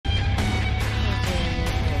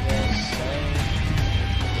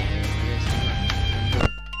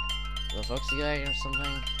foxy guy or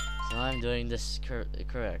something. So I'm doing this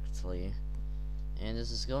correctly. And this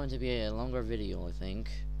is going to be a longer video, I think.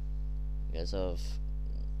 Because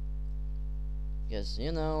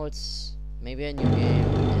you know, it's maybe a new game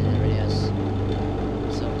and it already has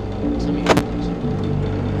some users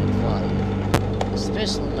and 5.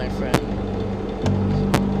 Especially my friend.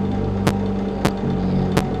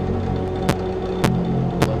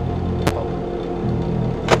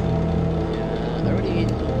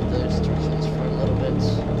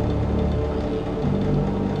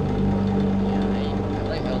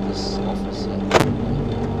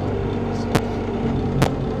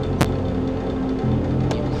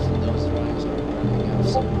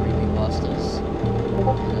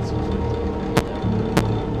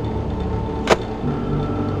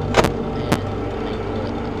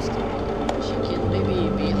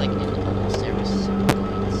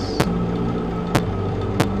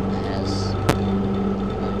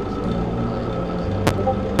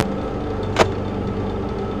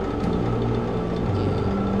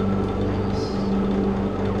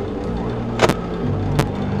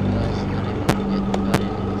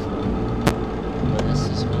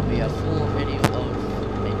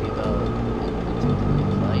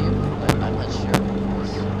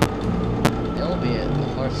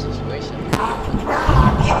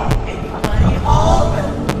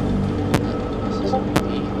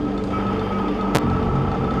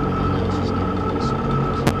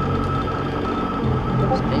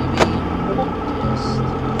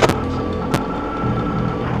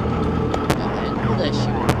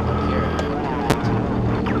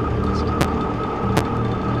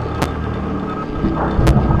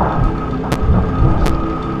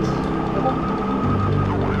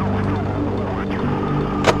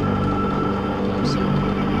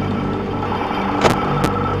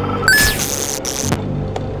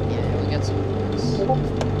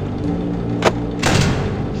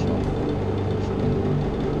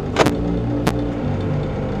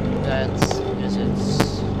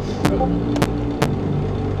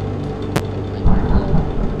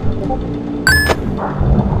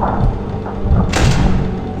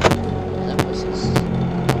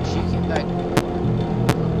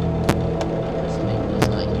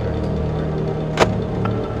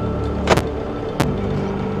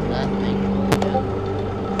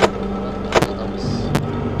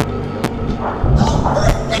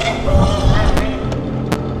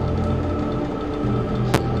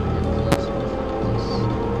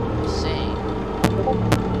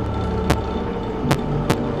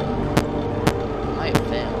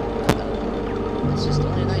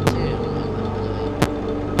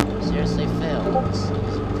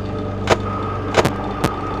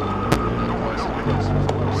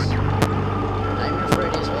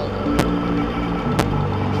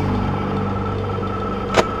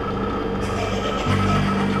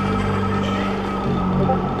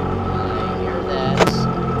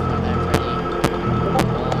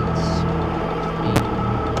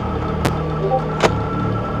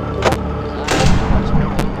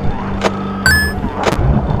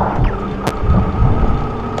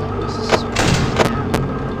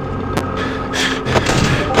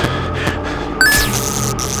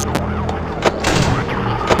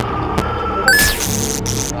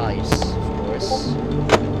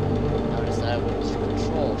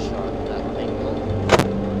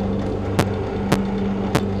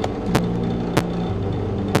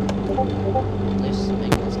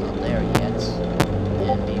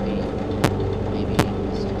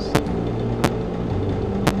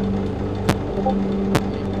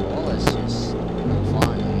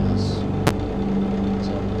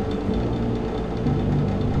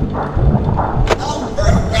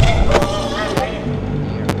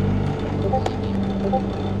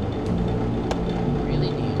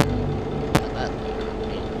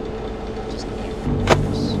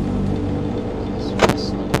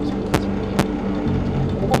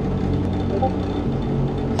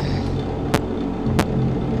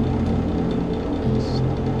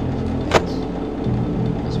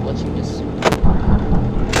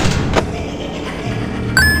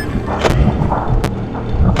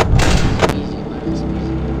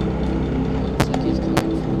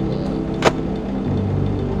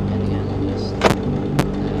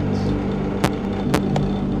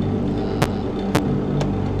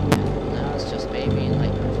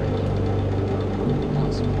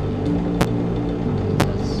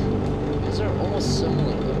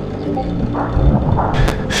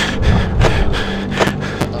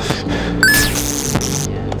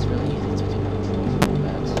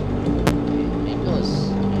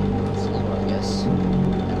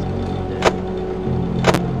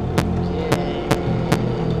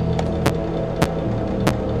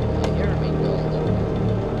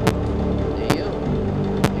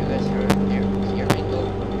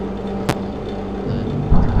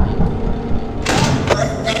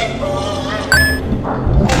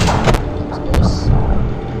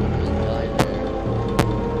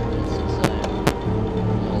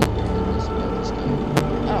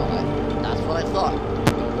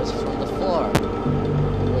 because from the floor, it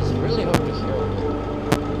was really hard to hear it.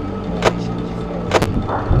 Right, she was far away.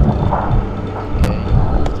 Okay,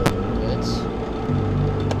 moved a little bit.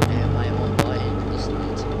 And I won't buy into this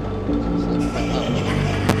night. So let's back up.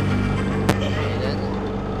 Okay, then.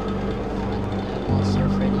 That monster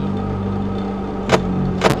Freddy.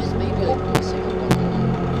 Why is maybe like the second one?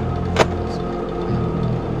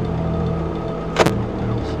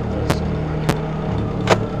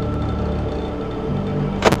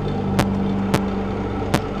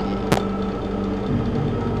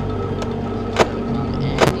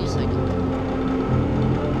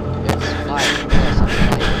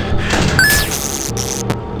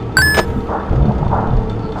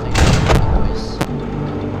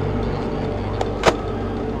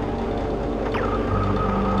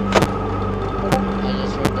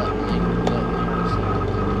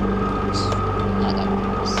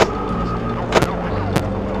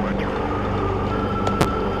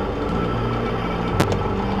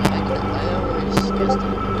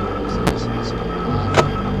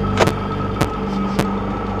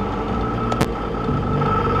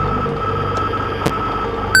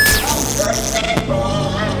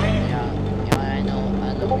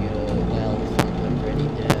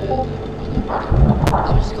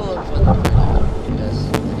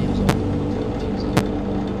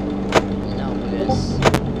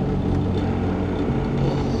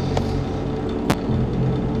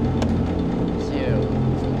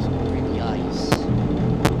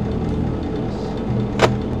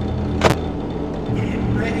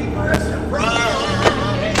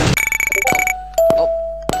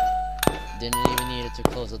 To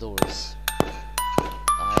close the doors.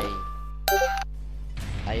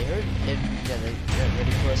 I heard him get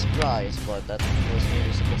ready for a surprise, but that was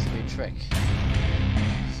maybe supposed to be a trick.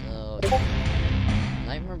 So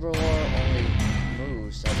Nightmare Brawler only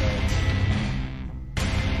moves as a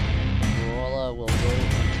Brawler will go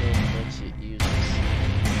until what she uses.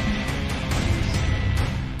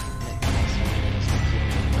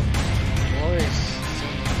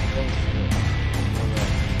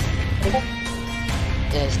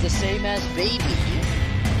 It's the same as baby,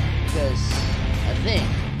 because I think,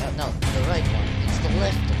 no, the right one, it's the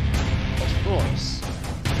left one, of course.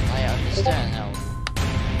 I understand how,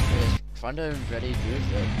 because Thunder and Freddy do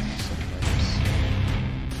that sometimes.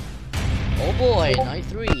 Oh boy, night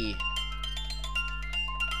 3. I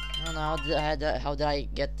don't know how did I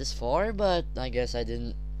get this far, but I guess I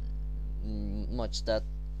didn't much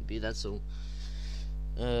be that so,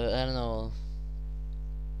 I don't know,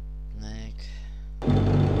 like.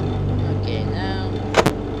 Okay, now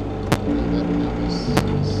this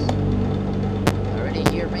is I already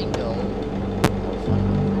hear Ringo. Oh, fun,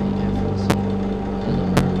 pretty careful. So I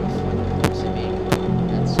don't remember if fun to me.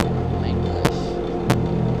 That's English.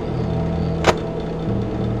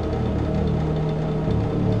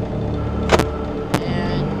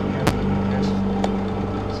 And here's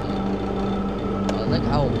see. Look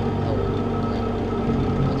how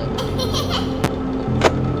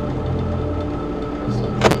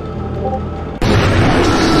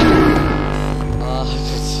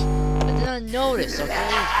notice, okay?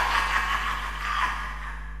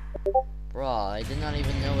 Bruh, I did not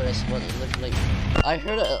even notice what it looked like. I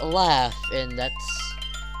heard a laugh, and that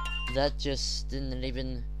just didn't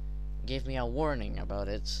even give me a warning about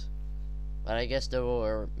it. But I guess there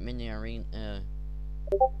were mini arena,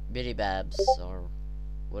 bitty babs, or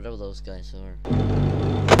whatever those guys are.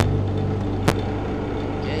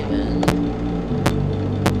 Okay then.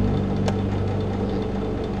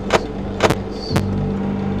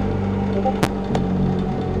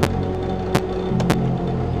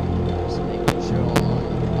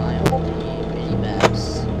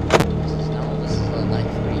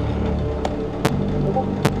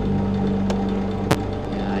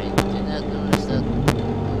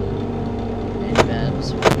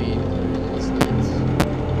 Really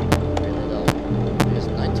though, because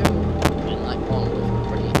night 2 and night 1 was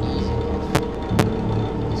pretty easy.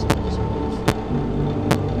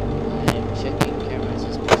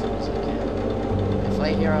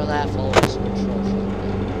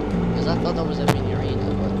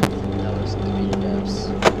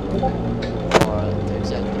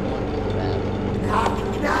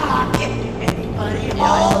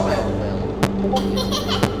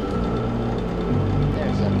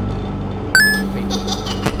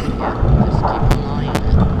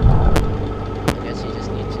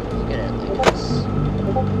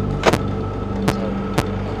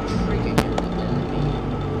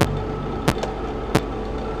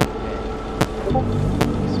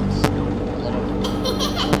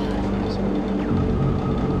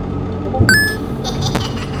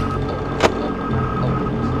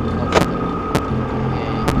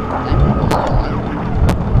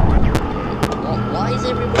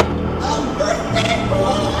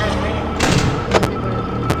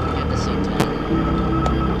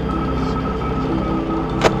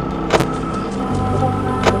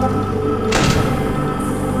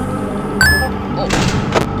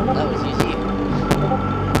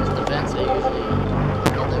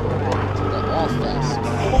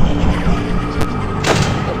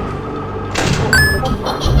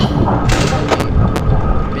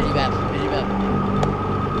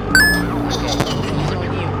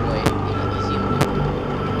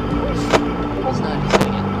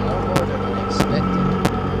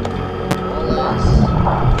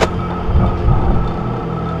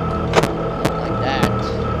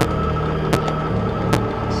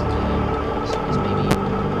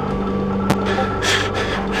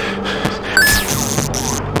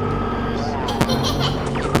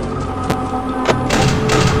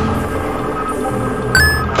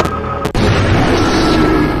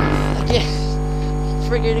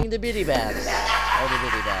 getting the biddy babs. Or the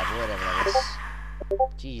biddy bab, whatever that is.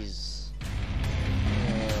 Jeez.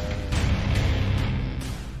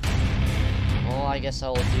 Well, I guess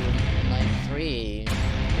I'll do 9-3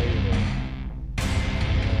 later.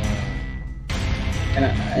 And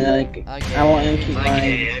Okay. I want to keep mine.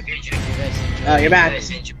 You guys enjoy Oh, you're back. the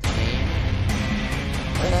game.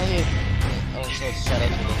 Also, shout out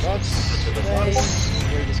to the vlogs.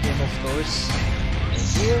 Enjoy this game, of course. And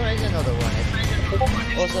see you in another one.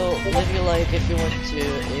 Also, leave your like if you want to,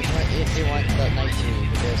 if you want that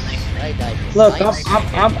 9-3, because I died. Look,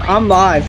 I'm live.